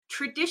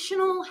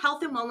traditional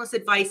health and wellness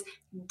advice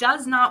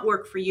does not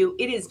work for you.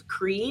 It is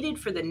created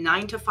for the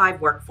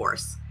 9-to-5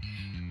 workforce.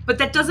 But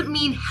that doesn't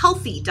mean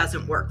healthy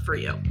doesn't work for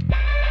you.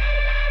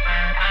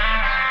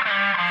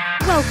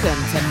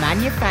 Welcome to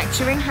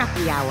Manufacturing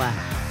Happy Hour,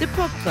 the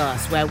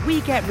podcast where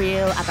we get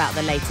real about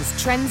the latest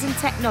trends and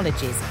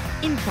technologies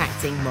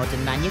impacting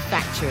modern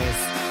manufacturers.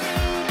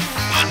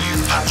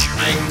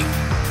 Manufacturing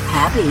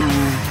Happy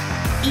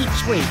Hour.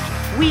 Each week,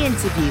 we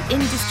interview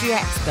industry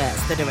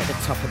experts that are at the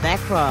top of their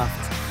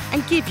craft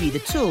and give you the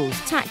tools,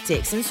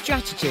 tactics and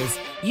strategies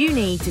you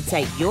need to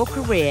take your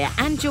career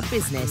and your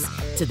business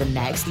to the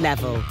next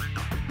level.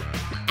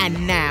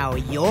 And now,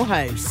 your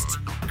host,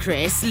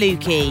 Chris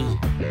Lukey.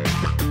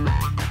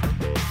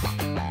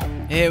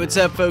 Hey, what's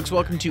up, folks?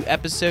 Welcome to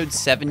episode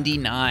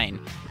 79.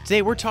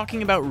 Today, we're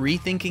talking about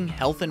rethinking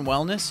health and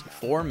wellness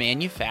for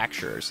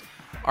manufacturers.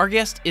 Our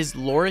guest is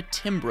Laura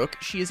Timbrook.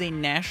 She is a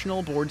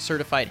national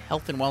board-certified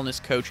health and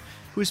wellness coach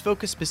who is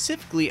focused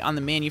specifically on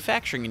the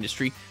manufacturing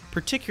industry,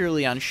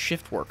 particularly on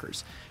shift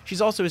workers. She's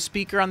also a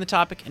speaker on the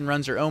topic and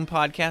runs her own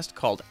podcast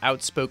called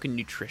Outspoken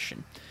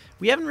Nutrition.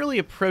 We haven't really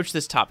approached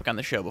this topic on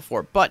the show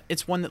before, but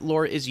it's one that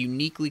Laura is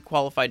uniquely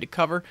qualified to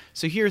cover,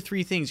 so here are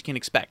 3 things you can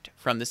expect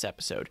from this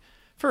episode.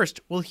 First,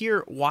 we'll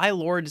hear why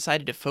Laura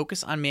decided to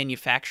focus on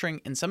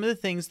manufacturing and some of the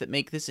things that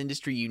make this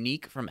industry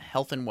unique from a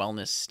health and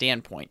wellness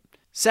standpoint.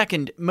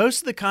 Second, most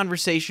of the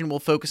conversation will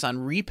focus on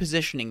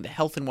repositioning the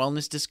health and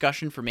wellness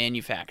discussion for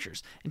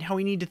manufacturers and how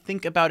we need to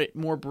think about it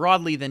more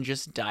broadly than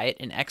just diet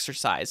and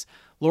exercise.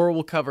 Laura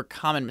will cover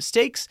common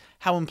mistakes,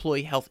 how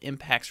employee health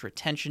impacts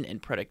retention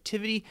and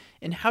productivity,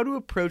 and how to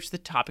approach the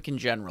topic in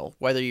general,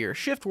 whether you're a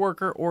shift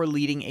worker or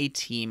leading a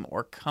team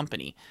or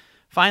company.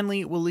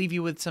 Finally, we'll leave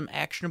you with some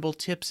actionable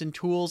tips and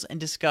tools and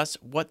discuss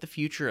what the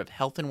future of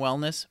health and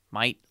wellness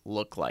might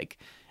look like.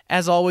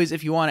 As always,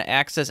 if you want to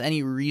access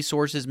any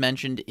resources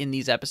mentioned in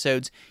these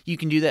episodes, you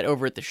can do that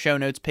over at the show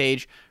notes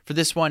page. For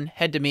this one,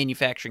 head to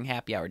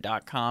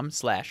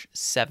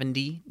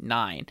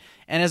manufacturinghappyhour.com/79.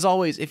 And as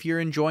always, if you're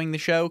enjoying the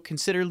show,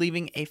 consider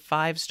leaving a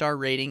 5-star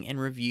rating and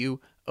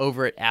review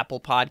over at Apple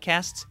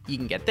Podcasts. You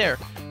can get there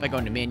by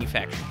going to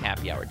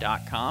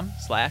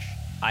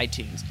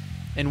manufacturinghappyhour.com/iTunes.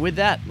 And with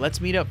that, let's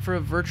meet up for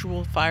a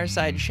virtual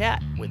fireside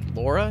chat with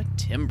Laura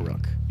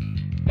Timbrook.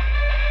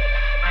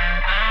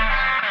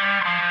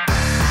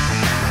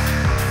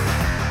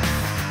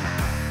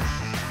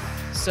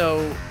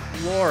 So,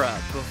 Laura,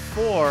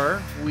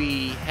 before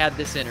we had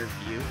this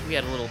interview, we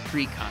had a little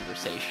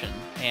pre-conversation,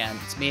 and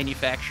it's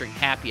Manufacturing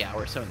Happy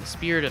Hour. So in the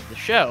spirit of the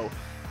show,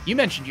 you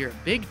mentioned you're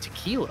a big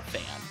tequila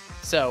fan.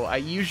 So I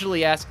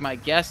usually ask my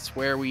guests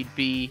where we'd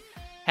be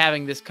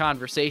having this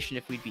conversation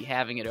if we'd be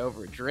having it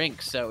over a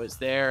drink. So is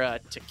there a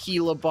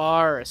tequila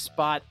bar or a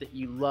spot that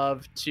you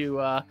love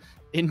to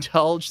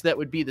indulge that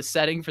would be the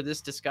setting for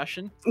this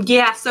discussion?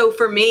 Yeah, so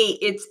for me,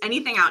 it's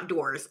anything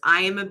outdoors.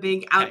 I am a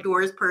big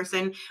outdoors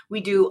person. We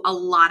do a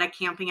lot of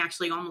camping.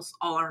 Actually, almost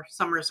all our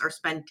summers are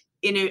spent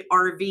in an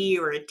RV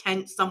or a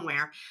tent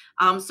somewhere.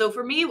 So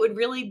for me, it would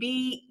really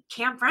be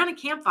around a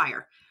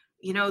campfire.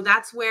 You know,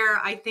 that's where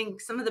I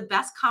think some of the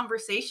best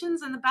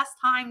conversations and the best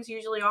times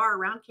usually are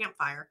around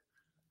campfire.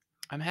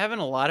 I'm having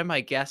a lot of my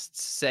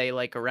guests say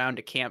like around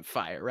a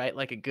campfire, right?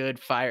 Like a good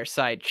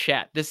fireside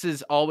chat. This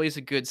is always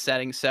a good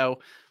setting. So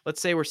let's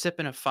say we're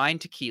sipping a fine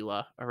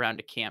tequila around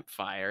a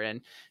campfire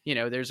and, you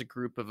know, there's a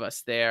group of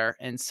us there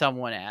and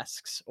someone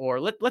asks,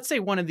 or let's say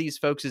one of these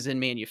folks is in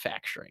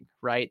manufacturing,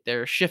 right?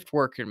 They're a shift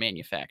worker in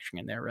manufacturing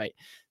and they're right.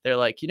 They're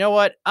like, you know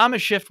what? I'm a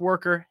shift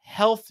worker.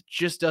 Health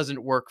just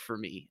doesn't work for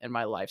me and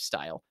my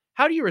lifestyle.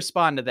 How do you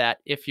respond to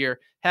that if you're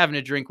having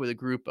a drink with a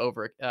group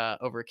over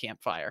a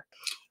campfire?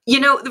 You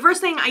know, the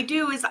first thing I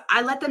do is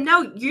I let them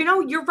know,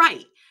 you're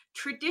right.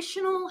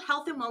 Traditional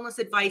health and wellness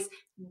advice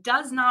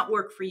does not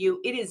work for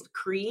you. It is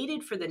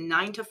created for the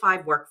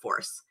 9-to-5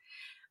 workforce.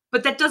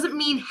 But that doesn't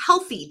mean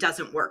healthy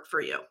doesn't work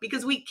for you,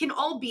 because we can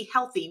all be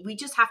healthy. We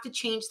just have to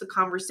change the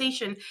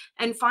conversation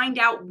and find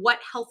out what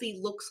healthy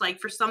looks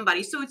like for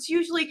somebody. So it's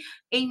usually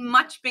a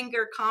much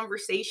bigger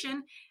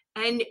conversation.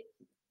 And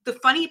the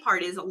funny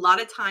part is a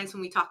lot of times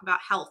when we talk about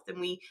health and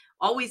we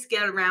always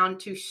get around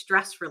to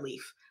stress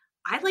relief,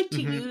 I like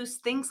to use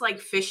things like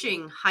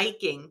fishing,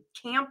 hiking,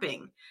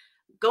 camping,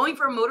 going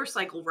for a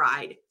motorcycle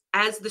ride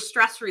as the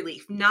stress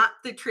relief, not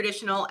the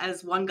traditional,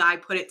 as one guy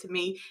put it to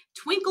me,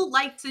 twinkle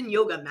lights and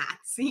yoga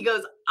mats. He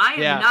goes, I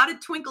am not a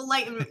twinkle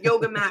light and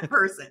yoga mat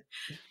person.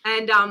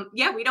 And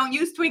we don't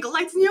use twinkle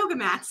lights and yoga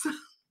mats.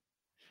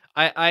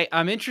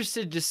 I'm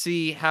interested to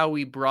see how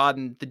we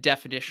broaden the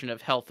definition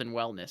of health and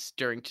wellness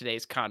during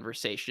today's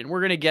conversation. We're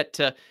going to get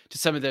to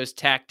some of those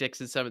tactics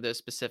and some of those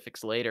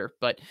specifics later,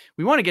 but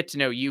we want to get to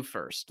know you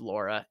first,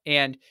 Laura.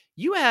 And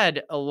you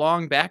had a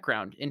long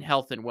background in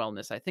health and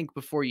wellness, I think,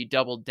 before you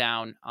doubled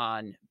down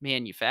on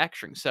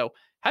manufacturing. So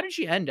how did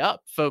you end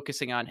up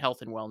focusing on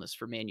health and wellness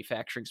for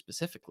manufacturing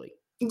specifically?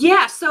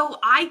 Yeah, so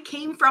I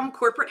came from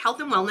corporate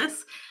health and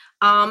wellness.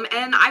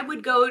 And I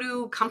would go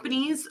to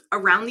companies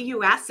around the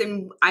US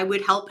and I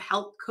would help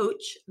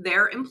coach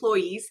their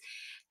employees.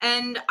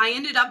 And I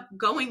ended up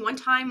going one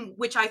time,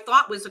 which I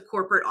thought was a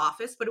corporate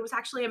office, but it was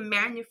actually a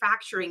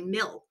manufacturing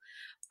mill.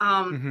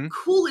 Mm-hmm.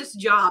 Coolest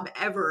job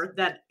ever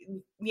that,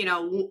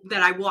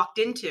 that I walked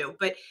into.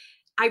 But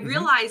I Mm-hmm.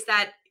 realized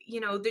that,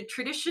 the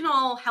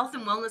traditional health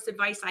and wellness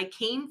advice I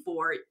came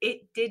for,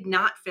 it did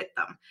not fit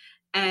them.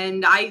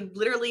 And I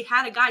literally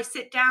had a guy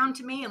sit down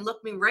to me and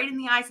look me right in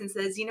the eyes and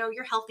says,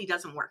 your healthy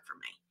doesn't work for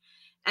me.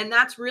 And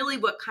that's really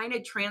what kind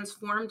of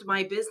transformed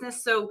my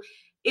business. So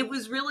it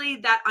was really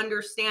that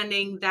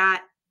understanding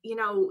that,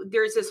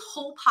 there's this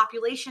whole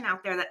population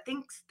out there that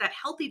thinks that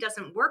healthy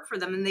doesn't work for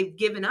them and they've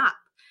given up.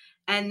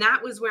 And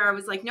that was where I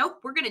was like,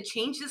 nope, we're going to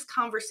change this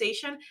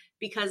conversation,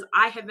 because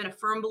I have been a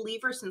firm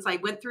believer since I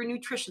went through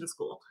nutrition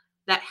school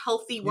that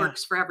healthy Yeah.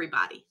 works for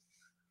everybody.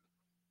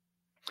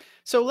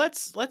 So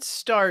let's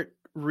start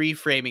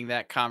reframing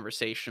that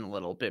conversation a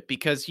little bit,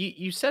 because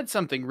you said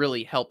something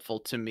really helpful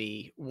to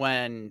me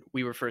when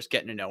we were first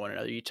getting to know one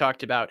another. You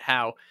talked about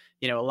how,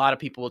 a lot of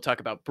people will talk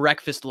about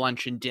breakfast,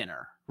 lunch, and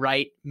dinner,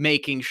 right?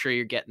 Making sure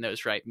you're getting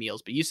those right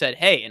meals. But you said,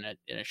 hey, in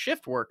a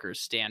shift worker's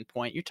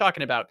standpoint, you're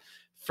talking about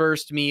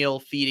first meal,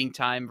 feeding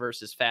time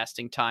versus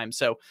fasting time.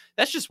 So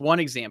that's just one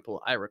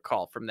example I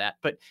recall from that.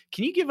 But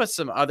can you give us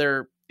some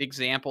other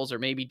examples, or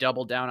maybe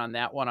double down on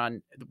that one,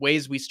 on the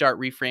ways we start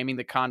reframing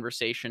the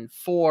conversation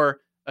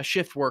for a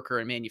shift worker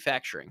in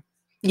manufacturing?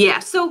 Yeah.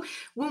 So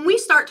when we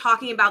start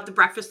talking about the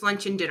breakfast,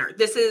 lunch, and dinner,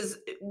 this is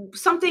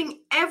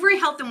something every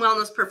health and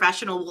wellness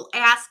professional will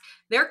ask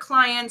their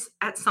clients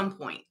at some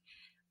point.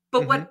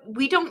 But Hmm. what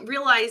we don't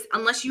realize,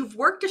 unless you've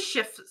worked a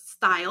shift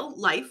style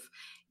life,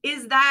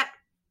 is that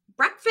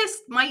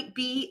breakfast might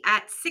be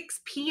at 6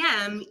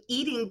 p.m.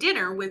 eating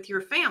dinner with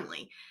your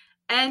family.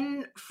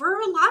 And for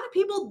a lot of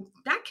people,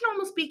 that can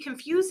almost be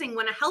confusing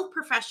when a health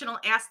professional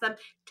asks them,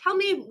 tell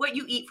me what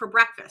you eat for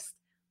breakfast.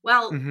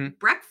 Well, Hmm.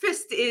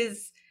 breakfast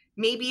is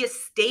maybe a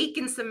steak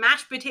and some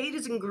mashed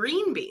potatoes and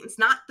green beans,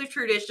 not the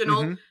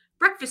traditional Hmm.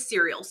 breakfast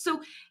cereal.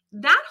 So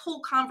that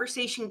whole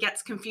conversation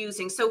gets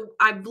confusing. So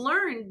I've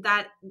learned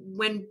that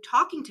when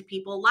talking to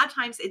people, a lot of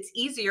times it's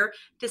easier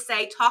to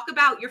say, talk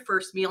about your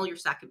first meal, your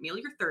second meal,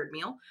 your third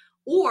meal.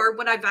 Or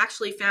what I've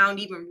actually found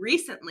even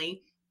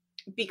recently,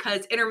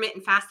 because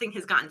intermittent fasting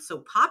has gotten so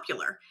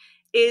popular,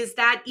 is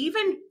that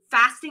even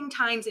fasting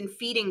times and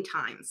feeding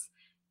times,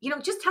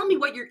 just tell me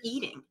what you're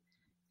eating.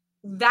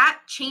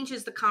 That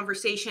changes the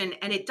conversation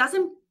and it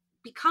doesn't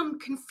become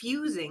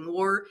confusing.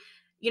 Or,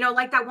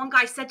 like that one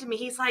guy said to me,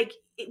 he's like,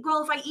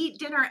 well, if I eat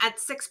dinner at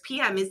 6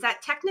 p.m., is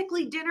that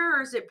technically dinner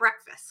or is it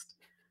breakfast?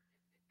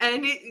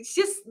 And it's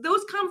just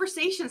those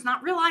conversations,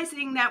 not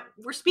realizing that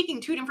we're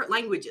speaking two different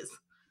languages.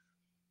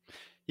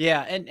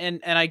 Yeah,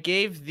 and I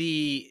gave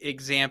the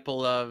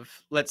example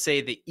of, let's say,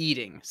 the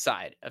eating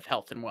side of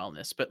health and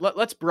wellness, but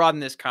let's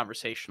broaden this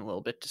conversation a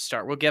little bit to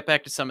start. We'll get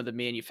back to some of the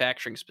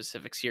manufacturing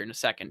specifics here in a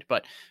second,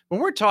 but when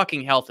we're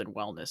talking health and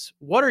wellness,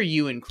 what are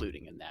you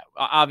including in that?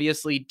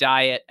 Obviously,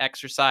 diet,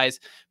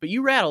 exercise, but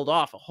you rattled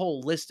off a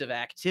whole list of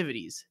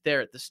activities there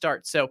at the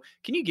start. So,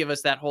 can you give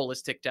us that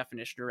holistic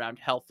definition around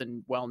health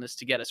and wellness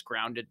to get us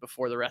grounded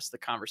before the rest of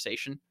the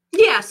conversation?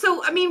 Yeah.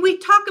 So, I mean, we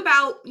talk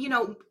about,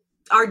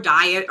 our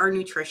diet, our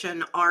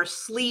nutrition, our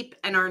sleep,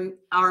 and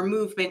our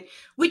movement,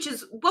 which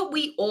is what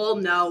we all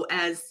know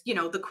as,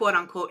 the quote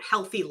unquote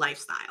healthy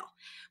lifestyle.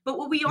 But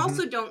what we Hmm.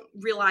 also don't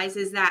realize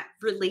is that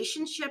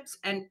relationships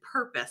and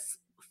purpose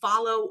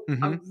follow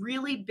a Hmm.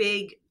 really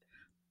big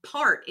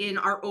part in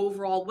our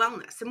overall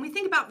wellness. And we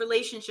think about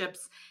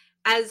relationships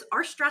as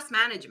our stress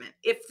management.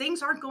 If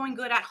things aren't going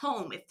good at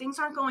home, if things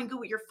aren't going good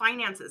with your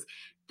finances,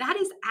 that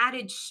is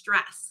added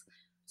stress.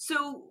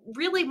 So,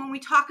 really, when we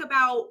talk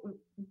about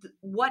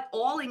what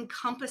all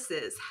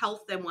encompasses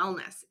health and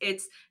wellness,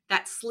 it's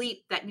that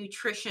sleep, that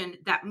nutrition,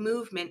 that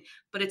movement,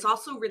 but it's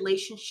also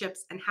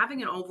relationships and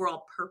having an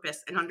overall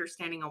purpose and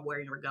understanding of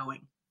where you're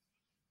going.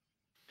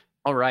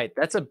 All right,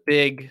 that's a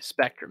big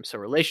spectrum. So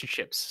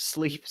relationships,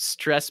 sleep,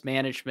 stress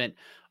management,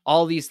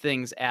 all these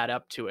things add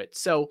up to it.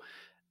 So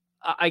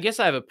I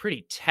guess I have a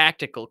pretty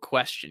tactical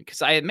question,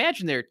 because I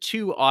imagine there are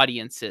two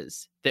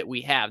audiences that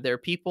we have. There are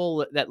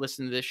people that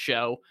listen to this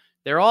show.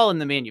 They're all in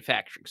the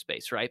manufacturing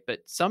space, right?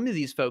 But some of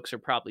these folks are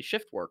probably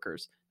shift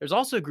workers. There's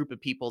also a group of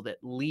people that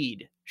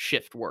lead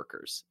shift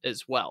workers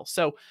as well.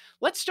 So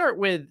let's start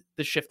with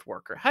the shift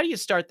worker. How do you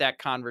start that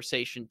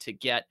conversation to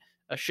get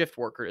a shift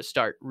worker to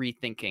start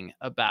rethinking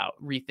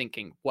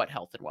what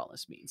health and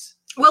wellness means?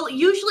 Well, it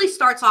usually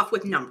starts off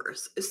with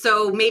numbers.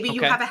 So maybe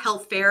you Okay. have a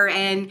health fair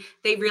and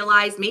they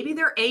realize maybe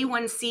their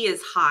A1C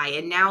is high.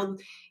 And now,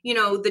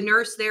 the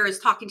nurse there is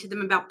talking to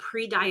them about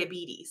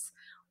pre-diabetes,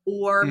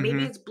 or maybe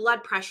Hmm. it's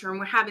blood pressure and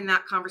we're having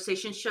that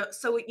conversation.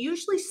 So it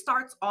usually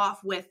starts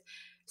off with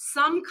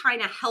some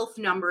kind of health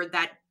number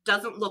that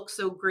doesn't look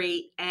so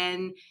great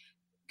and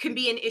can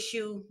be an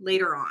issue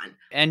later on.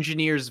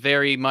 Engineers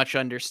very much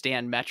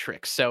understand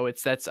metrics, so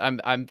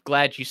I'm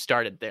glad you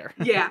started there.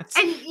 Yeah.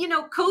 And,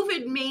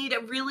 COVID made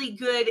a really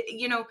good,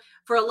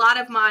 for a lot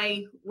of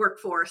my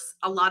workforce,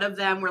 a lot of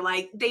them were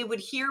like, they would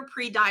hear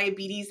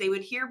pre-diabetes, they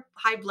would hear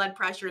high blood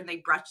pressure, and they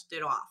brushed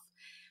it off.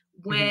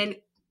 Mhm. When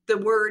the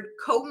word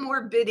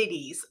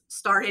comorbidities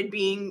started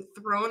being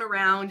thrown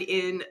around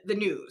in the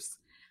news,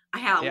 I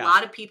had a Yeah.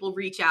 lot of people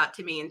reach out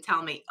to me and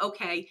tell me,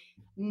 okay,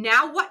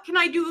 now what can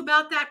I do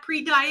about that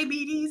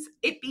pre-diabetes?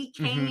 It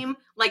Hmm. became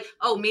like,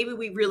 oh, maybe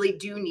we really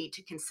do need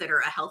to consider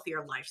a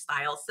healthier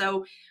lifestyle.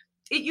 So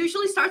it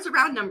usually starts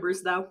around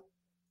numbers, though.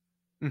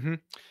 Hmm.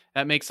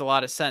 That makes a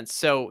lot of sense.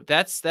 So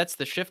that's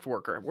the shift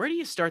worker. Where do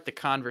you start the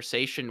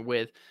conversation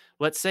with,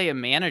 let's say, a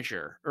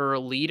manager or a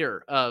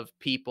leader of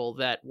people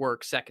that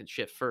work second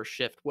shift, first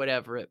shift,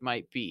 whatever it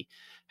might be?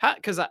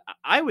 Because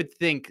I would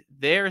think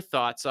their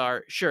thoughts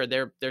are sure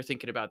they're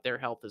thinking about their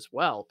health as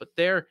well, but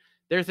they're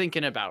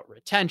thinking about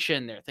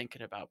retention, they're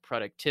thinking about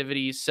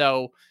productivity.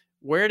 So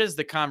where does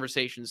the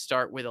conversation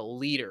start with a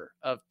leader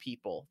of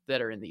people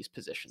that are in these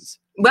positions?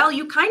 Well,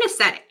 you kind of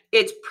said it.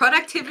 It's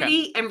Okay.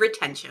 productivity and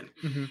retention.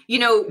 Hmm.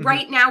 Hmm.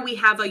 Right now we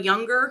have a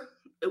younger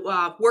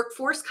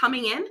workforce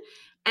coming in,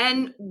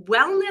 and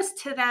wellness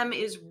to them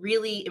is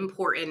really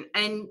important.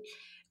 And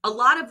a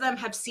lot of them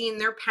have seen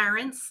their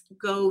parents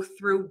go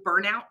through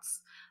burnouts.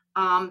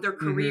 Their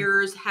Hmm.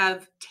 careers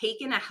have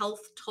taken a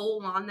health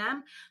toll on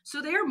them.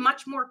 So they are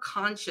much more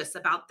conscious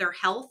about their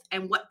health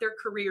and what their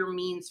career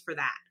means for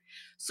that.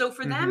 So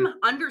for Hmm. them,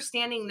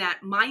 understanding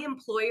that my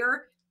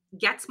employer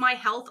gets my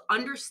health,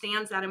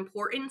 understands that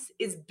importance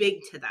is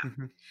big to them.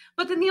 Hmm.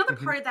 But then the other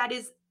Hmm. part of that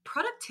is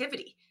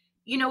productivity.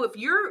 If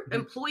your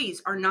Hmm.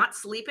 employees are not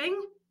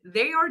sleeping,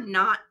 they are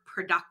not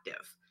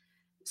productive.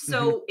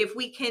 Hmm. So if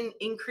we can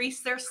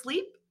increase their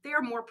sleep, they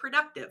are more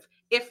productive.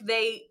 If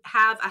they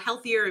have a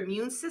healthier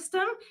immune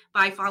system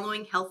by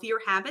following healthier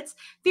habits,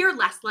 they're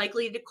less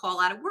likely to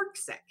call out of work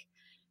sick.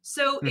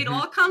 So it Hmm.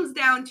 all comes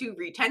down to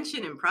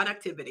retention and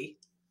productivity.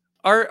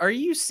 Are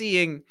you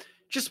seeing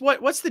just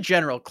what's the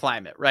general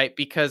climate, right?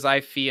 Because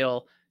I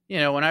feel,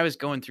 when I was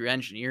going through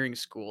engineering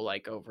school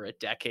like over a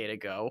decade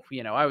ago,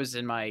 I was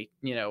in my,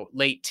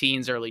 late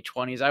teens, early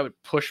 20s. I would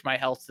push my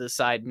health to the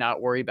side, not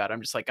worry about it.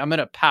 I'm just like, I'm going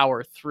to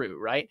power through,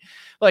 right?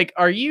 Like,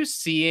 are you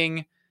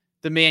seeing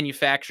the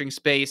manufacturing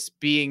space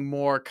being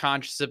more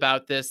conscious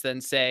about this than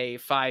say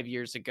 5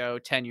 years ago,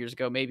 10 years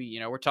ago, maybe,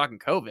 we're talking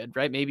COVID,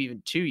 right? Maybe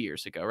even 2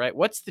 years ago, right?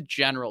 What's the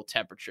general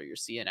temperature you're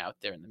seeing out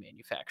there in the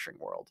manufacturing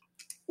world?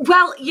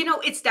 Well,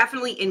 it's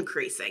definitely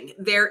increasing.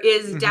 There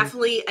is Mhm.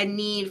 definitely a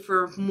need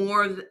for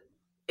more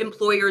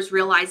employers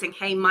realizing,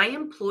 hey, my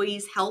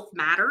employees' health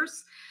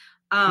matters.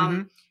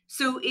 Um, Mhm.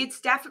 so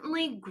it's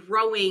definitely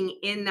growing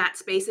in that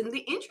space. And the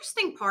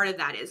interesting part of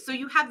that is so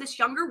you have this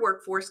younger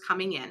workforce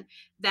coming in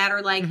that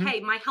are like, Mhm. hey,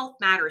 my health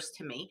matters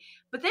to me.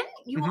 But then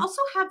you Mhm.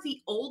 also have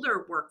the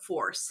older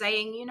workforce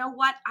saying, you know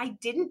what, I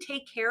didn't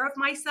take care of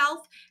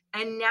myself.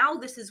 And now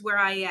this is where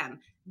I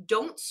am.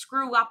 Don't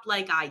screw up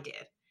like I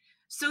did.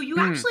 So you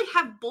Hmm. actually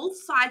have both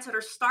sides that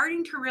are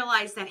starting to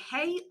realize that,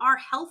 hey, our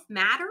health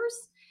matters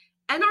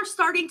and are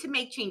starting to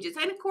make changes.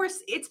 And of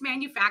course, it's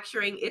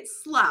manufacturing,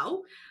 it's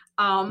slow.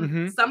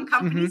 Mhm. Some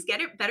Mhm. companies get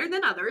it better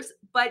than others,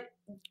 but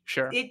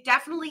Sure. it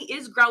definitely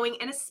is growing.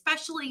 And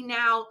especially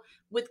now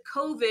with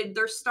COVID,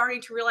 they're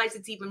starting to realize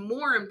it's even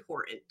more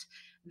important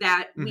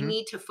that we Mhm.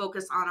 need to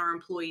focus on our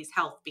employees'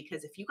 health,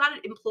 because if you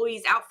got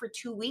employees out for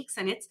 2 weeks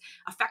and it's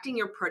affecting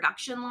your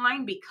production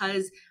line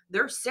because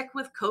they're sick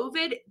with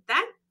COVID,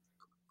 that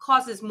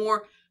causes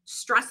more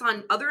stress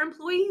on other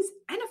employees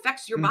and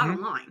affects your Mhm.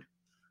 bottom line.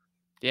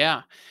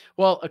 Yeah.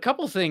 Well, a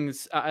couple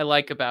things I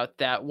like about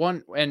that.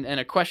 One, and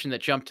a question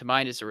that jumped to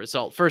mind as a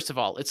result. First of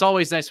all, it's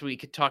always nice when we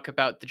could talk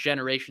about the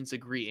generations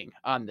agreeing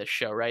on this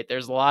show, right?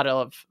 There's a lot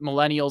of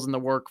millennials in the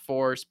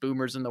workforce,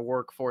 boomers in the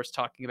workforce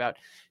talking about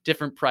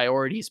different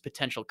priorities,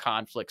 potential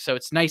conflicts. So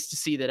it's nice to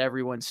see that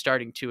everyone's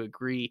starting to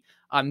agree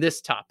on this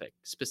topic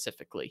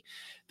specifically.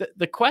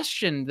 The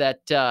question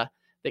that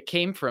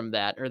came from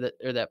that, or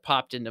that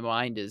popped into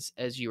mind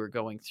as you were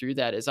going through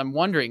that, is I'm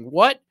wondering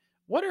what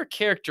are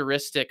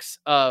characteristics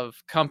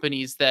of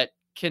companies that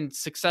can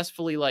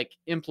successfully like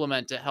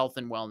implement a health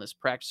and wellness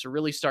practice or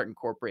really start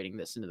incorporating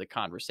this into the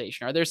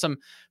conversation? Are there some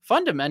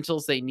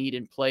fundamentals they need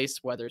in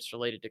place, whether it's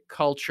related to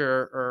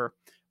culture or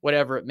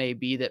whatever it may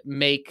be, that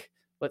make,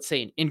 let's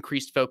say, an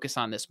increased focus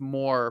on this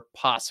more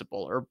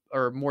possible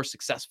or more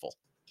successful?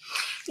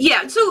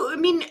 Yeah. So, I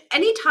mean,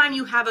 anytime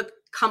you have a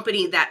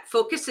company that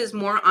focuses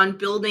more on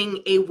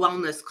building a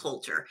wellness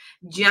culture,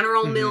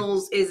 General Hmm.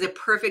 Mills is a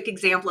perfect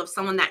example of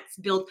someone that's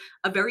built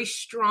a very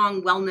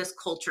strong wellness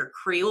culture.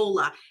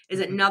 Crayola is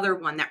Hmm. another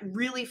one that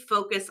really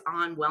focus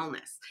on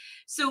wellness.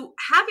 So,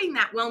 having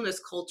that wellness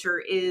culture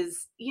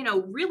is,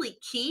 really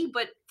key.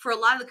 But for a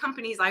lot of the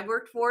companies I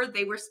worked for,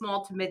 they were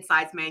small to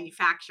mid-sized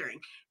manufacturing.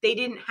 They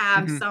didn't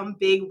have Hmm. some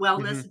big Hmm.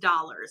 wellness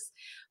dollars.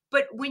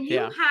 But when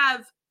you Yeah.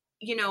 have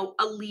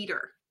a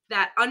leader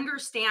that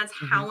understands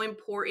Hmm. how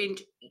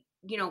important,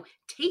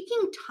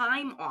 taking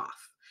time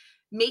off,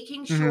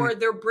 making Hmm. sure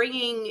they're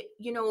bringing,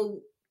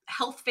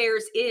 health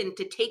fairs in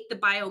to take the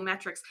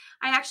biometrics.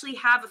 I actually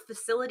have a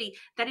facility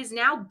that is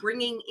now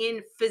bringing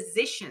in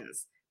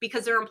physicians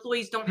because their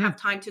employees don't have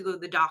time to go to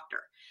the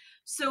doctor.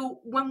 So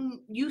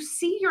when you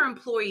see your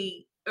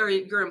employee or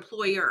your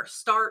employer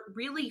start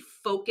really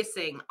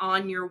focusing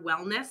on your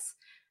wellness,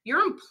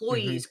 your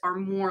employees are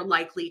more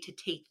likely to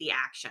take the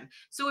action.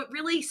 So it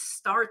really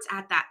starts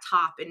at that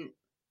top and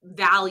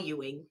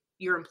valuing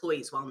your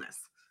employees' wellness.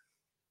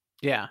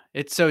 Yeah.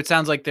 It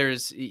sounds like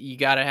you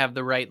got to have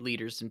the right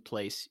leaders in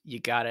place. You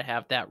got to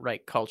have that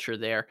right culture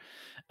there.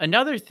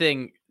 Another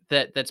thing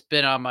that's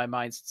been on my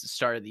mind since the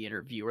start of the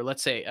interview, or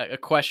let's say a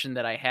question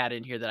that I had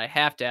in here that I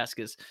have to ask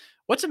is,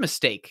 what's a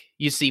mistake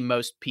you see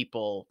most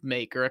people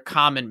make, or a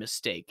common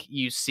mistake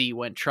you see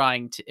when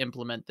trying to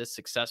implement this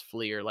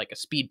successfully, or like a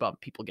speed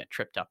bump people get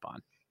tripped up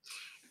on?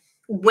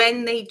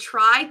 When they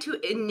try to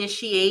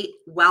initiate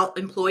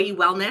employee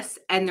wellness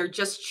and they're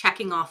just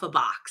checking off a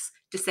box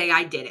to say,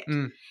 I did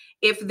it.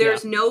 If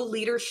there's no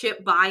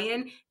leadership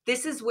buy-in,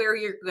 this is where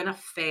you're going to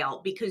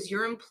fail, because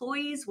your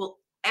employees will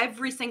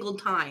every single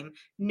time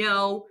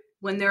know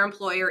when their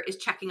employer is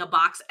checking a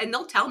box, and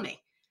they'll tell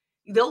me.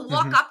 They'll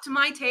walk up to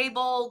my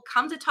table,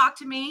 come to talk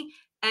to me,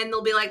 and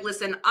they'll be like,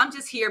 listen, I'm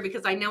just here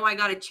because I know I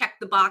got to check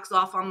the box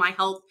off on my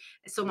health.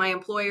 So my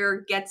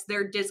employer gets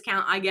their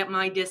discount, I get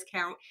my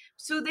discount.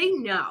 So they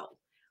know.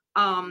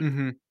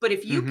 But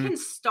if you can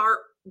start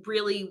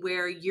really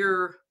where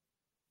you're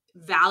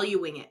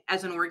valuing it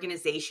as an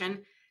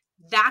organization,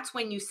 that's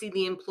when you see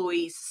the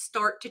employees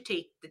start to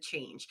take the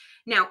change.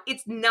 Now,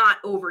 it's not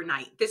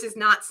overnight. This is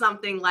not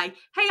something like,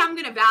 hey, I'm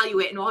going to value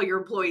it and all your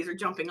employees are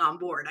jumping on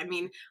board. I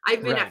mean,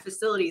 I've been at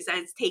facilities that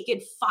it's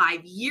taken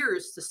 5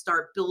 years to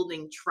start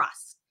building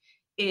trust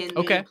in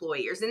the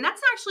employers. And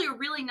that's actually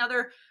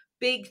another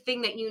big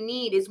thing that you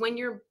need is when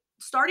you're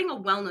starting a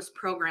wellness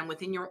program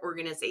within your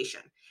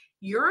organization,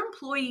 your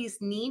employees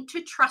need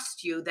to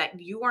trust you that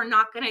you are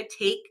not going to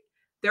take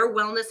their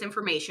wellness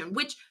information,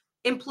 which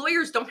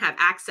employers don't have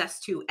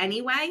access to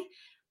anyway,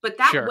 but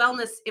that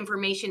wellness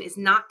information is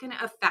not going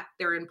to affect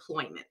their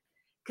employment.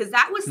 Because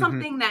that was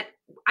something that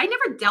I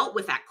never dealt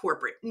with at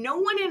corporate. No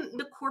one in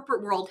the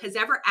corporate world has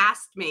ever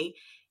asked me,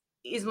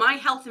 is my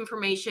health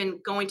information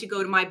going to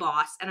go to my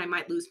boss and I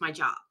might lose my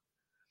job?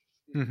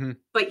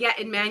 But yet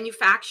in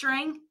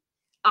manufacturing,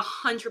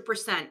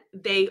 100%,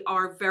 they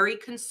are very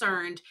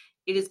concerned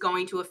it is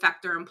going to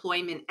affect their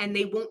employment, and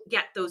they won't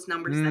get those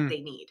numbers that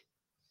they need.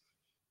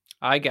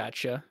 I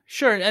gotcha.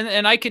 Sure.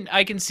 And I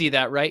can see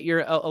that, right?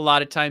 You're a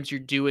lot of times you're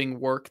doing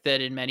work that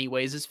in many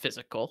ways is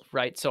physical,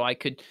 right? So I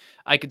could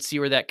see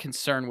where that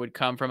concern would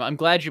come from. I'm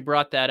glad you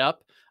brought that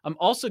up. I'm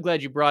also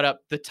glad you brought up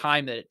the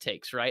time that it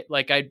takes, right?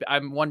 Like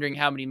I'm wondering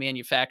how many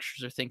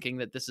manufacturers are thinking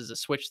that this is a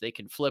switch they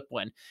can flip,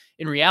 when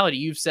in reality,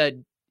 you've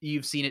said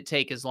you've seen it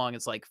take as long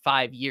as like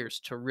 5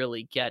 years to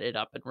really get it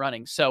up and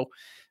running. So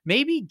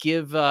maybe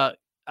give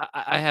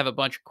I have a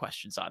bunch of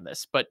questions on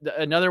this, but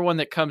another one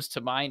that comes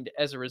to mind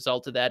as a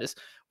result of that is,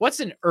 what's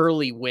an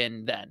early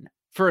win then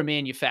for a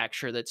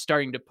manufacturer that's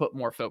starting to put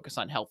more focus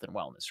on health and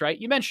wellness, right?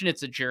 You mentioned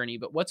it's a journey,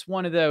 but what's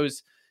one of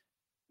those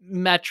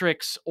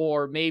metrics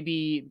or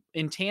maybe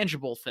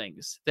intangible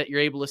things that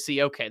you're able to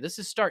see, okay, this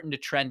is starting to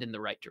trend in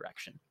the right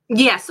direction?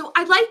 Yeah. So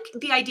I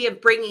like the idea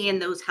of bringing in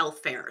those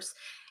health fairs.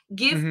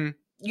 Give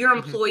your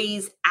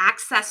employees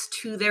access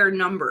to their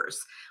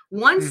numbers.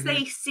 Once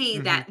they see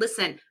that,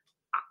 listen,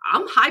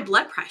 I'm high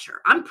blood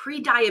pressure, I'm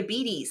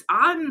pre-diabetes,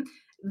 I'm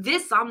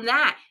this, I'm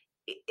that,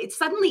 it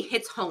suddenly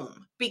hits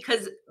home,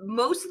 because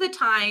most of the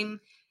time,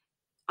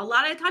 a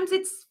lot of times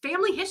it's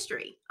family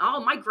history.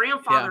 Oh, my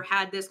grandfather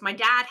had this, my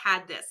dad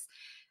had this.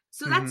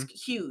 So that's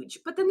huge.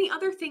 But then the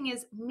other thing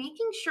is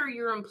making sure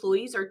your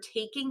employees are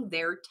taking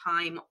their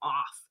time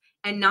off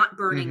and not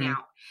burning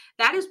out.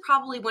 That is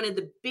probably one of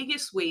the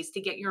biggest ways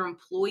to get your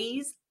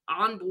employees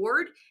on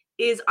board,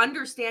 is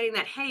understanding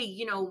that, hey,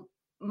 you know,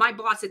 my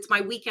boss, it's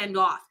my weekend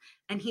off,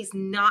 and he's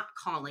not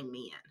calling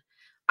me in.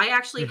 I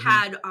actually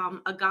had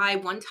a guy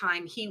one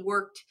time, he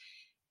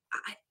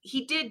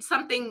did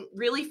something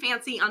really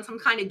fancy on some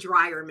kind of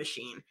dryer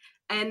machine.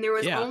 And there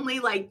was only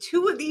like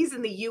 2 of these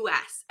in the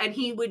US. And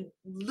he would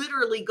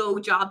literally go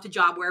job to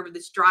job wherever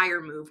this dryer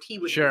moved, he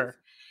would move.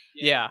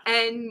 Yeah.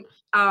 And,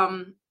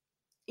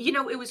 you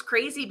know, it was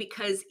crazy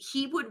because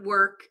he would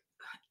work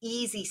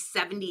easy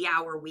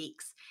 70-hour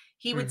weeks.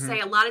 He would say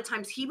a lot of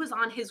times he was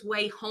on his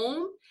way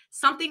home,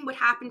 something would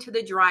happen to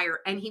the dryer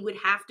and he would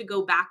have to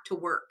go back to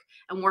work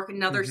and work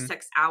another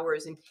 6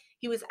 hours. And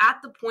he was at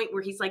the point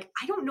where he's like,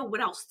 I don't know what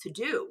else to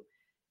do.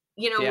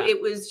 You know,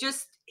 it was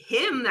just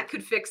him that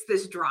could fix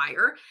this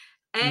dryer.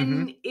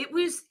 And it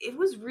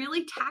was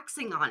really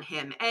taxing on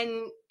him. And,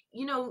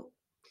 you know,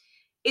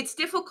 it's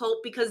difficult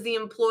because the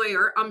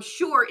employer, I'm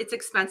sure it's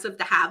expensive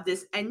to have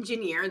this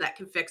engineer that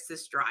can fix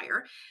this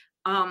dryer.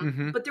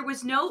 But there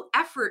was no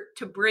effort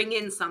to bring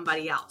in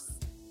somebody else.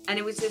 And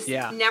it was this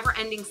never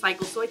ending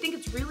cycle. So I think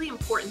it's really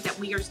important that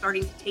we are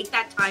starting to take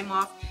that time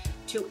off,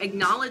 to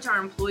acknowledge our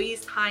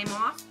employees' time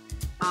off.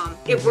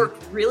 It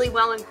worked really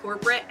well in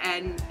corporate,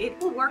 and it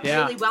will work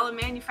really well in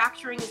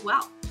manufacturing as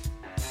well.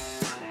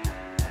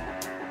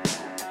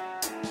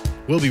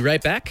 We'll be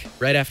right back,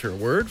 right after a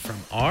word from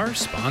our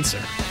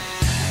sponsor.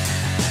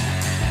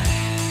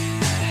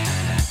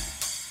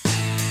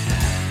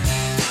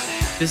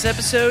 This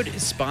episode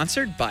is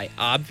sponsored by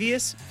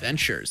Obvious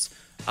Ventures.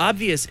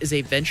 Obvious is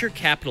a venture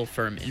capital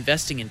firm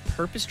investing in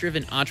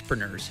purpose-driven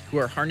entrepreneurs who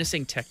are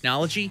harnessing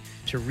technology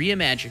to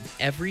reimagine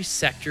every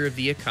sector of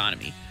the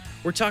economy.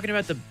 We're talking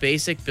about the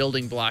basic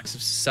building blocks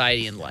of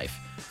society and life,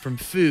 from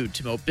food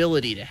to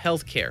mobility to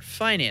healthcare,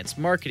 finance,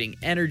 marketing,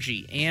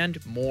 energy,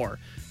 and more.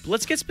 But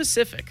let's get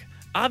specific.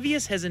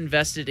 Obvious has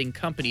invested in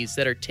companies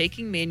that are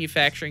taking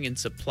manufacturing and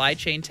supply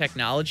chain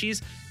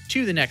technologies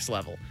to the next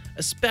level,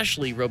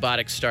 especially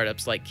robotic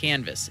startups like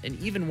Canvas, and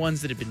even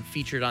ones that have been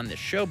featured on this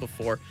show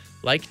before,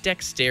 like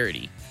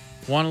Dexterity.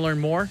 Want to learn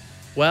more?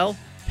 Well,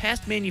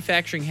 past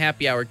Manufacturing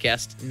Happy Hour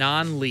guest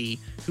Nan Lee,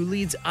 who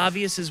leads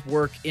Obvious's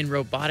work in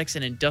robotics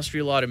and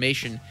industrial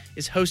automation,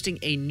 is hosting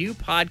a new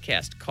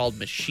podcast called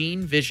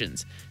Machine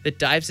Visions that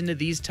dives into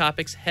these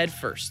topics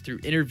headfirst through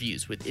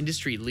interviews with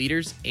industry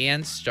leaders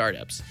and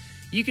startups.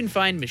 You can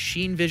find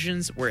Machine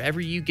Visions wherever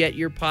you get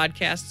your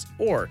podcasts,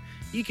 or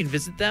you can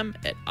visit them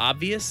at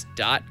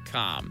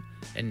obvious.com.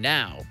 And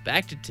now,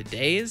 back to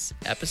today's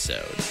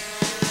episode.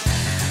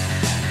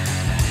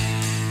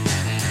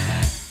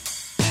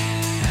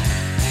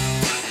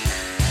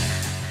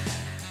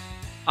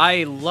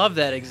 I love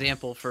that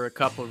example for a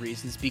couple of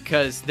reasons,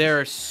 because there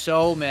are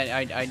so many.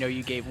 I know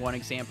you gave one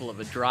example of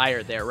a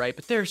dryer there, right?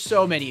 But there are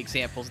so many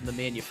examples in the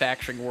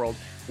manufacturing world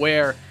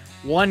where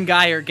one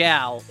guy or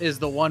gal is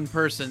the one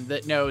person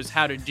that knows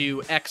how to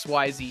do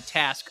XYZ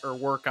task or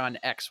work on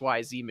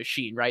XYZ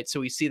machine, right? So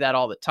we see that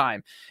all the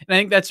time. And I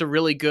think that's a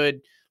really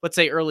good, let's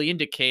say, early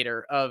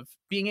indicator of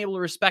being able to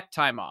respect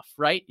time off,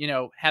 right? You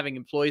know, having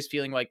employees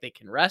feeling like they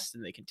can rest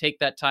and they can take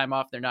that time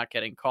off, they're not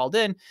getting called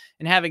in,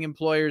 and having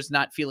employers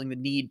not feeling the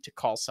need to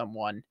call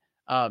someone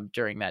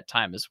during that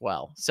time as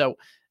well. So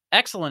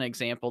excellent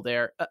example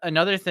there.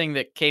 Another thing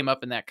that came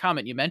up in that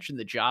comment, you mentioned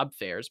the job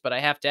fairs, but I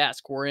have to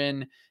ask, we're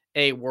in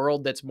a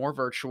world that's more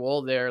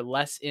virtual. They're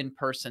less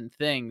in-person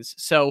things.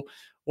 So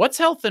what's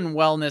health and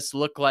wellness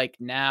look like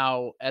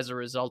now as a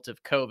result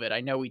of COVID? I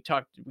know we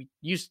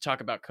used to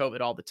talk about COVID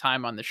all the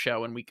time on the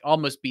show, and we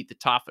almost beat the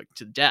topic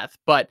to death,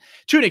 but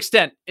to an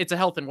extent, it's a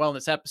health and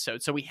wellness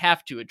episode, so we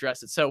have to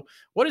address it. So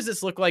what does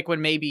this look like when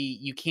maybe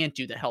you can't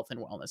do the health and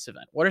wellness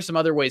event? What are some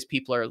other ways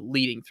people are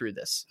leading through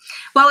this?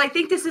 Well, I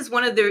think this is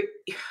one of the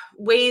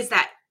ways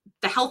that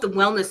the health and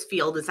wellness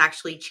field is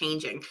actually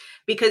changing,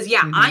 because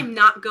I'm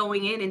not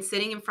going in and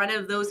sitting in front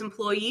of those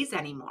employees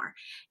anymore.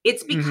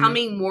 It's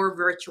becoming more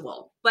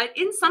virtual, but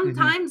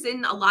sometimes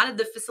in a lot of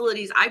the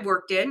facilities I've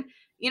worked in,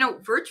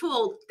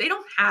 virtual, they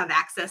don't have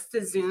access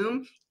to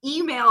Zoom.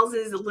 Emails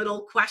is a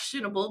little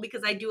questionable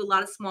because I do a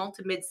lot of small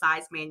to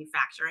mid-sized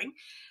manufacturing.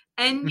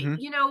 And,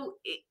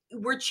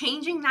 we're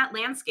changing that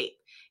landscape.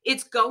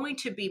 It's going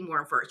to be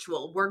more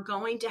virtual. We're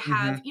going to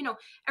have,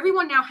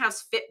 everyone now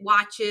has fit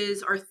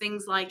watches or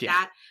things like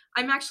that.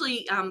 I'm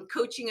actually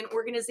coaching an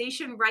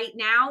organization right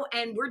now,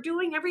 and we're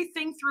doing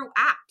everything through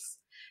apps.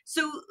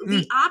 So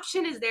the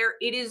option is there.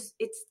 It's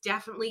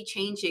definitely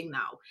changing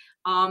though.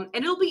 And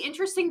it'll be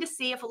interesting to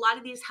see if a lot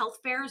of these health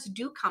fairs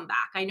do come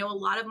back. I know a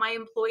lot of my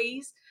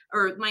employees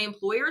or my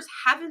employers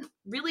haven't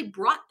really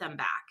brought them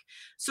back.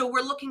 So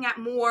we're looking at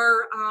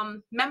more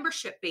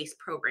membership-based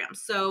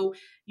programs. So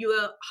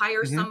you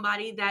hire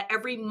somebody that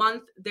every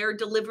month they're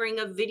delivering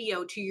a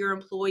video to your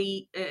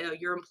employees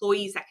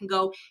that can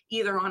go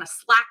either on a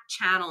Slack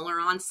channel or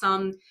on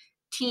some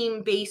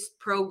team-based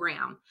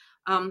program.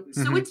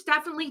 So it's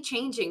definitely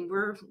changing.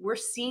 We're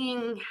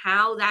seeing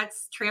how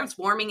that's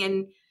transforming,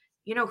 and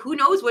who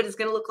knows what it's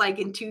going to look like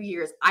in 2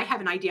 years. I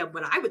have an idea of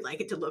what I would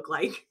like it to look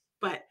like,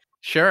 but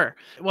sure.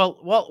 Well,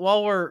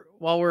 while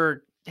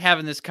we're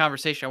having this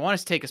conversation, I want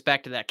us to take us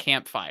back to that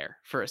campfire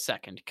for a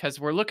second, because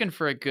we're looking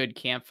for a good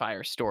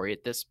campfire story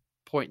at this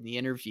point in the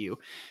interview.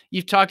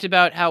 You've talked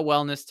about how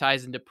wellness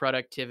ties into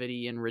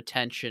productivity and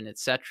retention,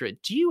 etc.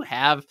 Do you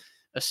have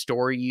a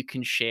story you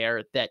can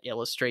share that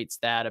illustrates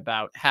that,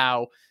 about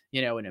how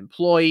an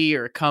employee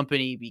or a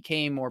company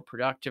became more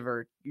productive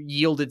or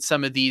yielded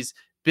some of these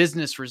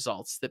business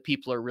results that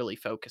people are really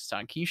focused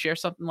on? Can you share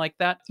something like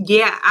that?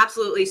 Yeah,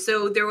 absolutely.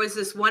 So there was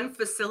this one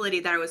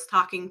facility that I was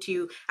talking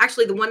to,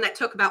 actually the one that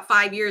took about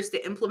 5 years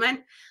to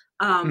implement.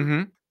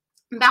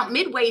 About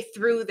midway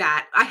through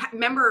that, I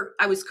remember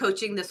I was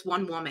coaching this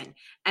one woman,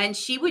 and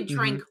she would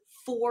drink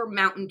 4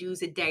 Mountain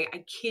Dews a day. I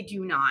kid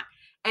you not.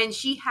 And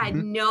she had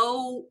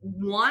no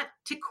want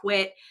to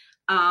quit.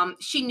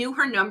 She knew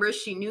her numbers.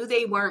 She knew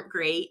they weren't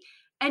great.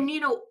 And,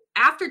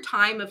 after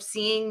time of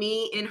seeing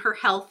me in her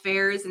health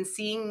fairs and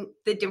seeing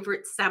the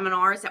different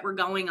seminars that were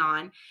going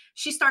on,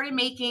 she started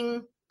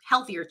making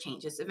healthier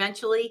changes.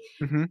 Eventually,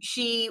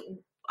 she,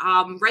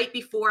 right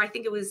before, I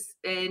think it was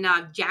in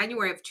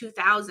January of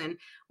 2000,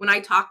 when I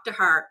talked to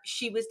her,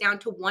 she was down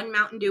to 1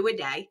 Mountain Dew a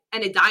day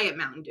and a diet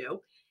Mountain Dew.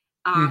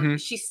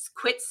 She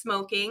quit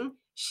smoking.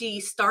 She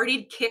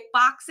started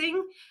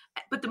kickboxing.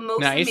 But the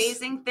most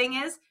amazing thing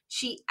is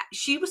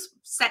she was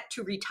set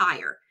to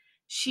retire.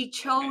 She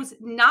chose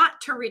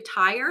not to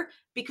retire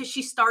because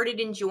she started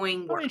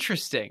enjoying work. Oh,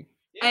 interesting.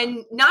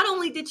 And not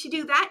only did she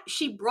do that,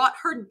 she brought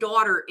her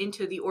daughter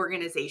into the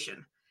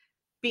organization.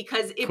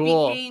 because it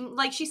Cool. became,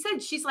 like she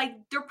said, she's like,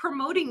 they're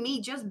promoting me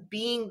just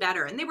being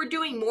better. And they were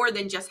doing more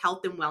than just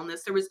health and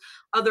wellness. There was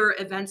other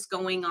events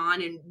going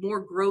on and more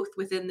growth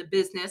within the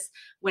business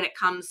when it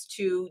comes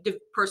to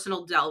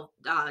personal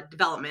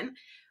development.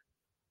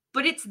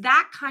 But it's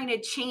that kind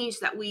of change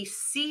that we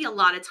see a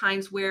lot of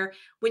times, where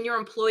when your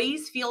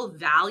employees feel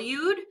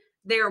valued,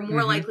 they're more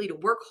Mm-hmm. likely to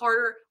work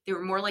harder,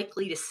 they're more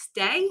likely to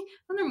stay,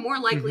 and they're more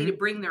likely Mm-hmm. to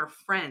bring their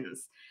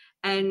friends.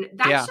 And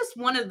that's Yeah. just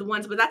one of the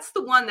ones, but that's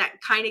the one that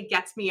kind of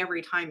gets me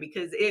every time,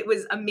 because it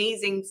was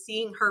amazing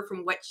seeing her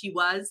from what she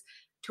was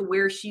to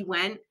where she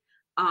went.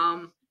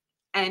 Um,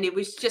 and it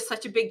was just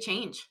such a big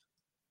change.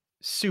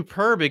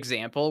 Superb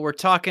example. We're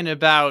talking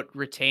about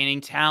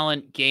retaining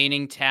talent,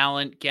 gaining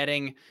talent,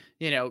 getting,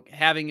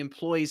 having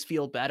employees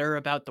feel better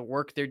about the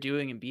work they're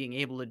doing and being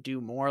able to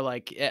do more.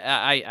 Like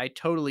I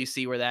totally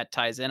see where that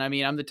ties in. I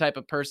mean, I'm the type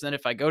of person that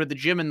if I go to the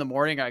gym in the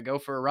morning, I go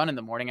for a run in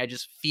the morning, I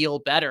just feel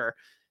better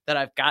that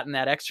I've gotten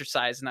that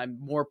exercise and I'm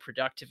more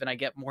productive and I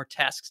get more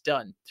tasks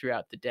done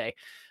throughout the day.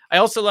 I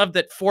also love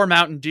that 4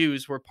 Mountain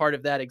Dews were part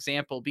of that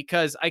example,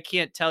 because I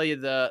can't tell you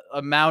the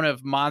amount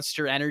of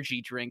Monster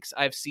Energy drinks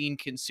I've seen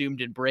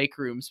consumed in break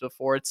rooms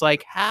before. It's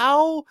like,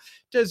 how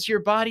does your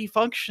body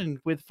function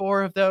with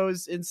 4 of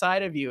those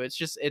inside of you? It's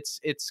just,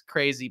 it's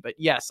crazy. But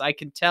yes, I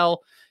can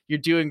tell you're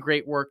doing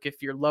great work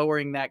if you're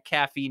lowering that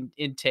caffeine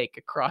intake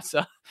across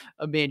a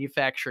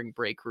manufacturing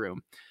break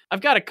room. I've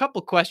got a couple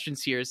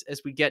questions here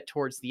as we get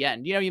towards the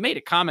end. You made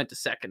a comment a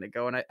second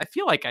ago, and I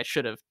feel like I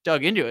should have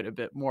dug into it a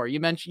bit more. You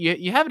mentioned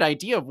you have an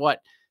idea of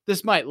what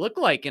this might look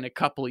like in a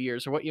couple of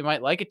years, or what you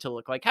might like it to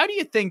look like. How do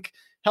you think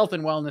health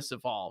and wellness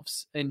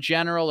evolves in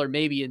general, or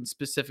maybe in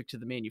specific to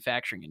the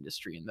manufacturing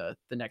industry in the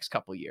next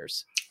couple of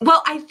years?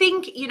 Well, I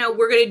think,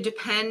 we're going to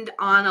depend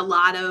on a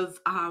lot of,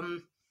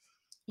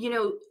 you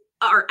know,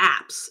 our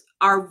apps,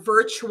 our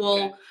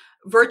virtual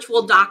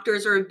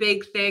doctors are a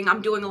big thing.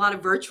 I'm doing a lot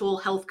of virtual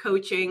health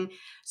coaching.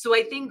 So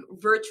I think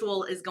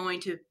virtual is going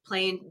to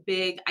play in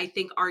big. I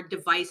think our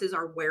devices,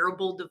 our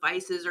wearable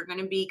devices, are going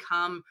to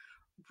become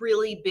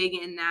really big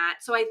in that.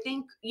 So I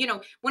think,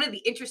 one of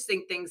the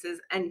interesting things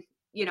is, and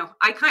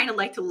I kind of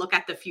like to look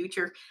at the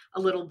future a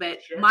little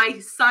bit. Sure. My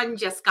son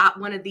just got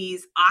one of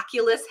these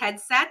Oculus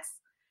headsets.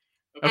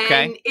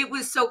 Okay. And it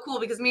was so cool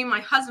because me and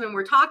my husband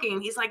were talking,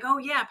 and he's like, oh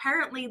yeah,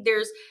 apparently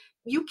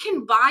you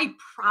can buy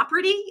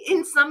property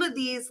in some of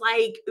these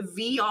like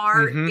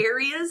VR Mm-hmm.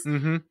 areas.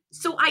 Mm-hmm.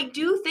 So I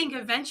do think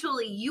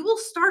eventually you will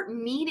start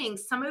meeting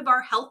some of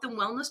our health and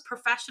wellness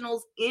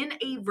professionals in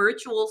a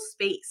virtual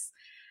space.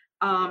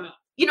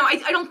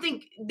 I don't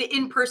think the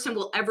in-person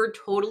will ever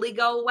totally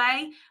go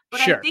away,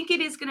 but I Sure. think it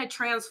is going to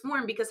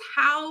transform, because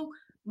how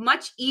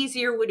much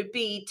easier would it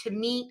be to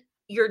meet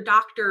your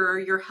doctor or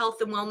your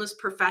health and wellness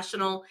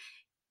professional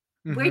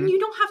when Mm-hmm. you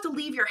don't have to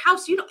leave your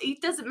house?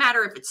 It doesn't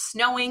matter if it's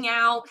snowing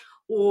out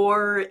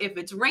or if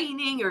it's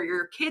raining or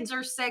your kids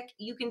are sick,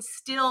 you can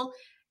still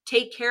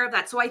take care of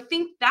that. So I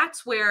think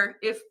that's where,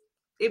 if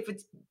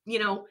it's,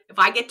 if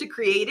I get to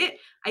create it,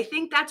 I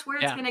think that's where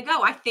it's Yeah. going to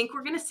go. I think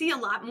we're going to see a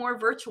lot more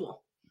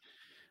virtual.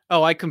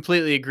 Oh, I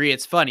completely agree.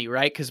 It's funny,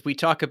 right? Because we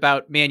talk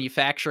about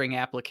manufacturing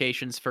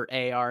applications for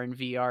AR and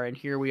VR, and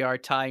here we are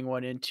tying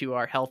one into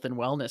our health and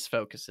wellness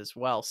focus as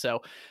well.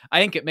 So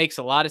I think it makes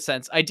a lot of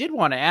sense. I did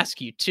want to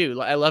ask you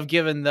too. I love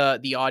giving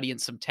the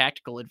audience some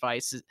tactical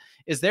advice.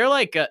 Is there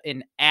like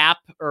an app,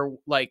 or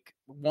like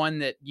one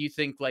that you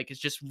think like is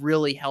just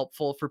really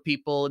helpful for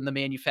people in the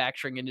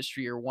manufacturing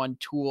industry, or one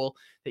tool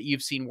that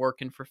you've seen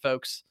working for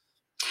folks?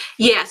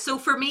 Yeah, so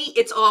for me,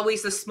 it's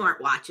always the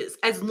smartwatches.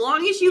 As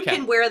long as you Okay.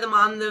 can wear them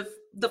on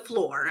the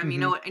floor. I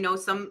mean, Mm-hmm. I know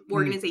some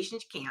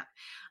organizations can't,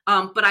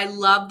 but I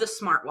love the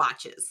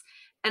smartwatches,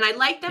 and I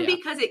like them Yeah.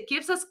 because it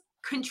gives us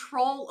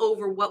control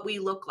over what we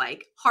look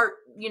like. Heart,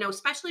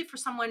 especially for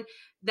someone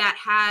that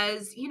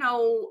has,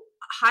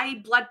 high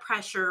blood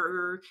pressure,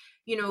 or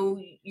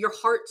your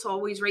heart's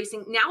always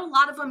racing. Now, a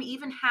lot of them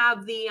even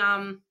have the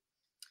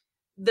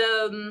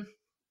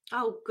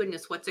oh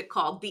goodness, what's it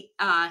called? The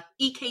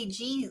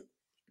EKG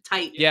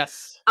type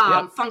Yes.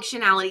 Yep.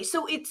 functionality.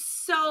 So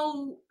it's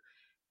so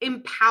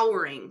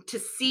empowering to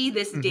see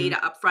this Mm-hmm.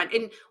 data up front.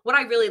 And what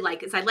I really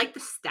like is I like the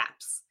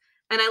steps.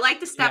 And I like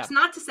the Yeah. steps,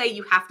 not to say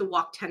you have to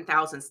walk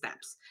 10,000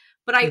 steps,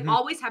 but I Mm-hmm.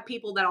 always have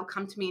people that'll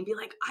come to me and be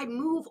like, I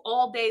move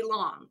all day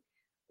long.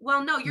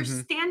 Well, no, you're Mm-hmm.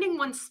 standing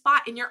one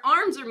spot and your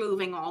arms are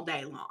moving all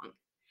day long,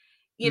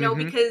 Mm-hmm.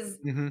 because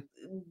Mm-hmm.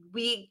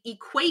 we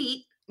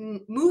equate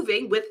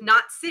moving with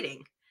not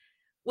sitting.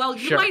 Well,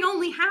 you Sure. might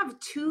only have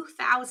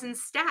 2,000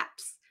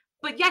 steps,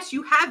 but yes,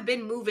 you have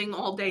been moving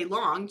all day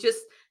long, just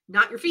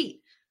not your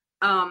feet.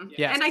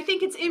 Yes. And I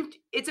think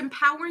it's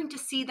empowering to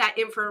see that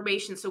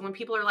information. So when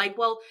people are like,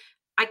 "Well,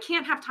 I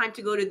can't have time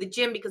to go to the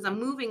gym because I'm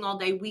moving all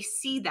day," we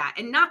see that,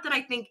 and not that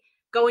I think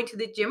going to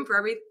the gym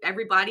for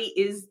everybody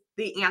is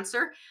the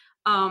answer,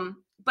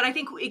 but I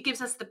think it gives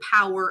us the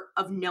power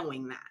of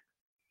knowing that.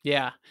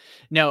 Yeah.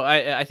 No,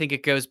 I think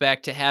it goes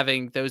back to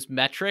having those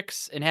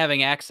metrics and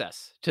having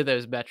access to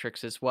those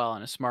metrics as well.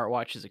 And a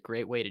smartwatch is a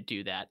great way to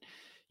do that.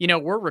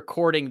 we're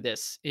recording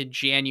this in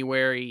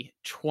January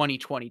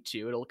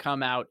 2022. It'll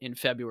come out in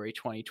February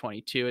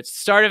 2022. It's the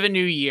start of a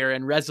new year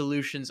and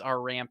resolutions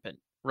are rampant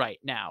right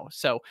now.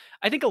 So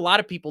I think a lot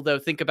of people, though,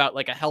 think about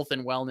like a health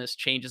and wellness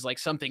change as like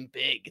something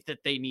big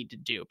that they need to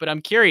do. But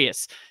I'm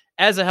curious,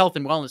 as a health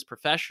and wellness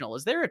professional,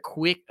 is there a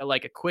quick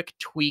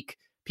tweak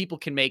people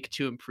can make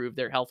to improve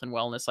their health and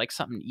wellness, like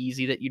something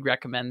easy that you'd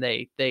recommend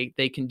they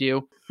can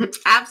do?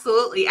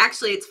 Absolutely.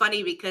 Actually, it's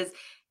funny because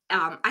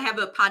I have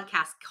a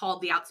podcast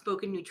called The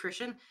Outspoken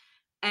Nutrition.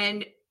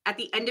 And at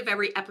the end of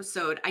every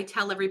episode, I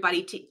tell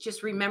everybody to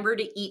just remember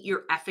to eat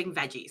your effing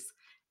veggies.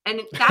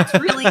 And that's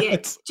really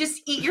it.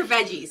 Just eat your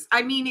veggies.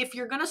 I mean, if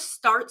you're going to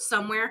start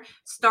somewhere,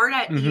 start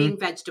at eating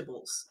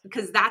vegetables,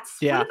 because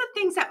that's one of the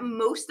things that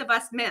most of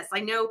us miss. I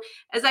know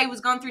as I was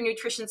going through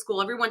nutrition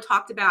school, everyone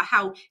talked about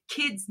how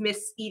kids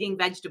miss eating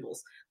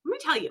vegetables. Let me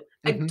tell you,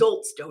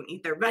 adults don't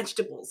eat their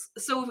vegetables.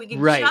 So if we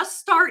can just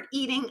start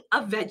eating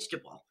a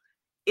vegetable,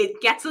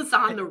 it gets us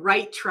on the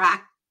right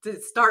track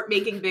to start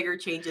making bigger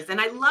changes. And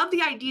I love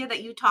the idea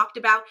that you talked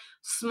about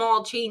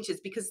small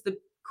changes, because the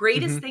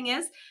greatest thing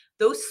is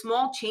those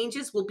small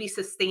changes will be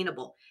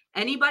sustainable.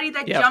 Anybody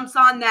that jumps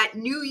on that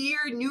new year,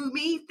 new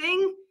me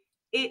thing,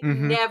 it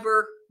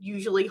never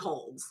usually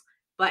holds.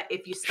 But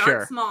if you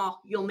start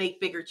small, you'll make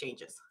bigger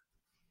changes.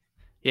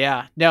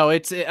 Yeah, no,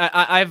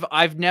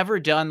 I've never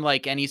done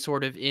like any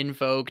sort of in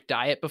vogue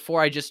diet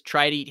before. I just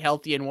try to eat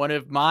healthy, and one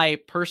of my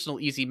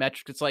personal easy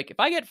metrics, it's like if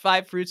I get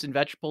 5 fruits and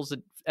vegetables a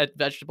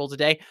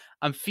day,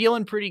 I'm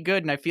feeling pretty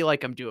good, and I feel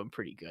like I'm doing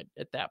pretty good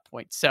at that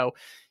point. So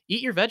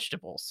eat your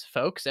vegetables,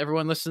 folks.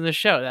 Everyone listening to the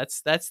show.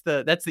 That's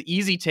the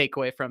easy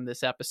takeaway from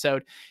this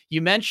episode.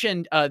 You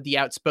mentioned the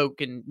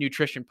Outspoken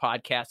Nutrition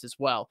podcast as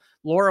well.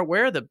 Laura,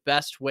 where are the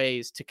best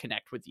ways to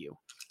connect with you?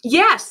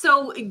 Yeah,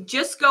 so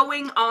just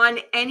going on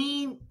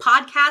any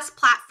podcast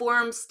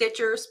platform,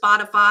 Stitcher,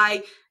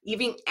 Spotify,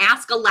 even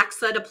ask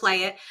Alexa to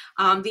play it,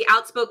 the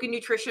Outspoken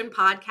Nutrition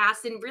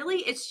podcast. And really,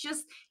 it's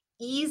just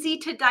easy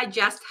to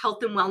digest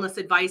health and wellness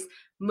advice.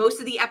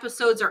 Most of the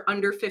episodes are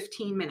under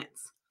 15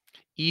 minutes.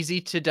 Easy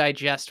to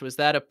digest. Was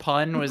that a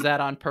pun? Was that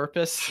on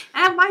purpose?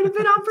 That might have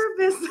been on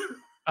purpose.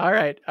 All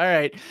right.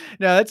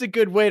 No, that's a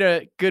good way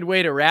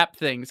to wrap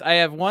things. I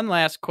have one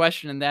last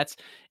question, and that's,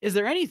 is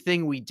there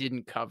anything we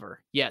didn't cover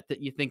yet that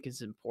you think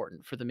is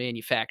important for the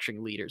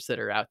manufacturing leaders that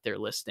are out there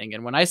listening?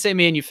 And when I say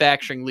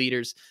manufacturing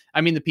leaders,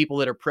 I mean the people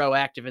that are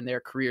proactive in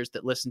their careers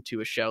that listen to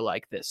a show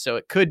like this. So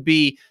it could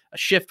be a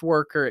shift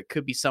worker. It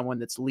could be someone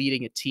that's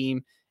leading a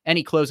team.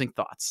 Any closing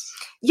thoughts?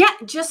 Yeah,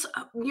 just,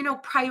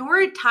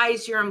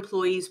 prioritize your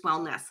employees'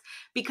 wellness,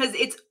 because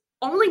it's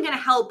only going to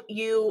help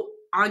you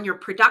on your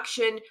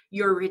production,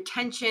 your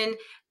retention,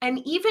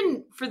 and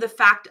even for the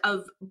fact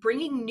of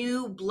bringing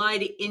new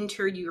blood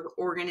into your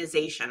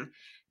organization.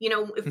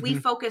 If we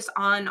focus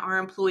on our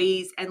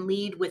employees and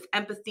lead with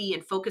empathy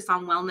and focus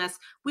on wellness,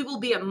 we will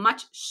be a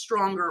much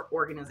stronger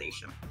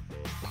organization.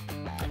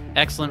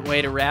 Excellent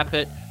way to wrap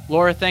it.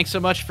 Laura, thanks so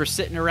much for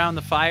sitting around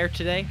the fire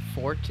today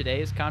for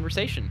today's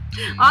conversation.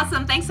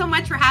 Awesome. Thanks so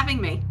much for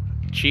having me.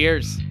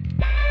 Cheers.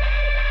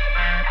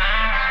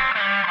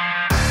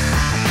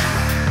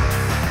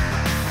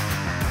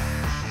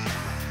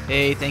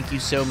 Hey, thank you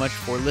so much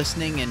for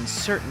listening, and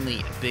certainly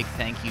a big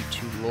thank you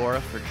to Laura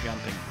for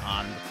jumping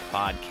on the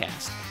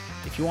podcast.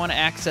 If you want to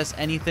access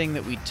anything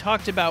that we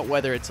talked about,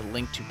 whether it's a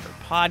link to her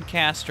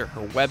podcast or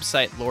her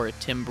website,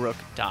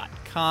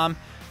 lauratimbrook.com,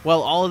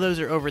 well, all of those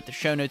are over at the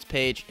show notes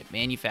page at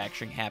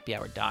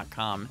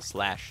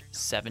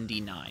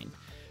manufacturinghappyhour.com/79.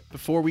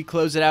 Before we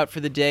close it out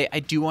for the day, I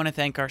do want to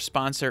thank our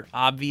sponsor,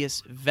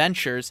 Obvious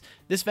Ventures.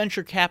 This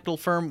venture capital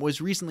firm was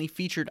recently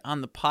featured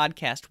on the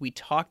podcast. We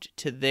talked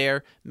to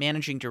their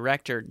managing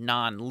director,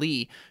 Nan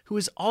Lee, who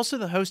is also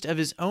the host of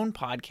his own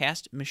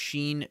podcast,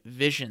 Machine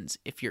Visions.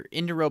 If you're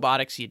into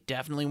robotics, you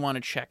definitely want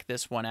to check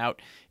this one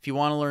out. If you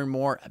want to learn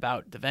more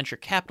about the venture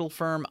capital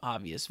firm,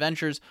 Obvious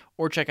Ventures,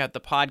 or check out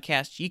the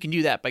podcast, you can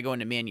do that by going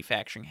to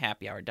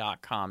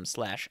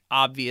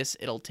manufacturinghappyhour.com/obvious.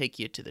 It'll take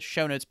you to the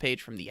show notes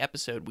page from the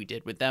episode we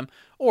did with them,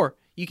 or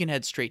you can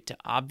head straight to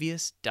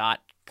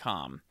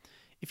obvious.com.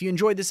 If you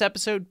enjoyed this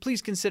episode,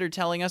 please consider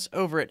telling us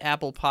over at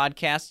Apple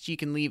Podcasts. You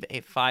can leave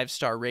a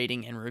 5-star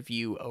rating and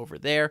review over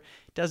there.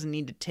 It doesn't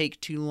need to take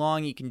too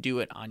long. You can do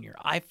it on your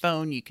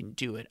iPhone. You can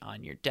do it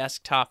on your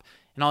desktop.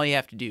 And all you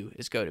have to do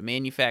is go to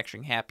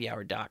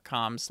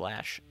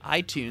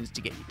manufacturinghappyhour.com/iTunes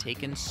to get you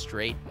taken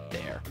straight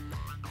there.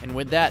 And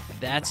with that,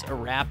 that's a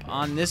wrap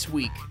on this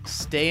week.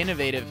 Stay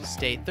innovative,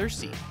 stay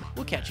thirsty.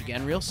 We'll catch you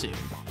again real soon.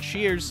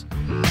 Cheers.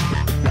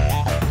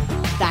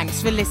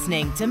 Thanks for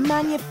listening to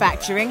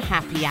Manufacturing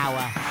Happy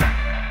Hour,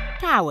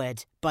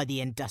 powered by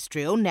the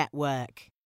Industrial Network.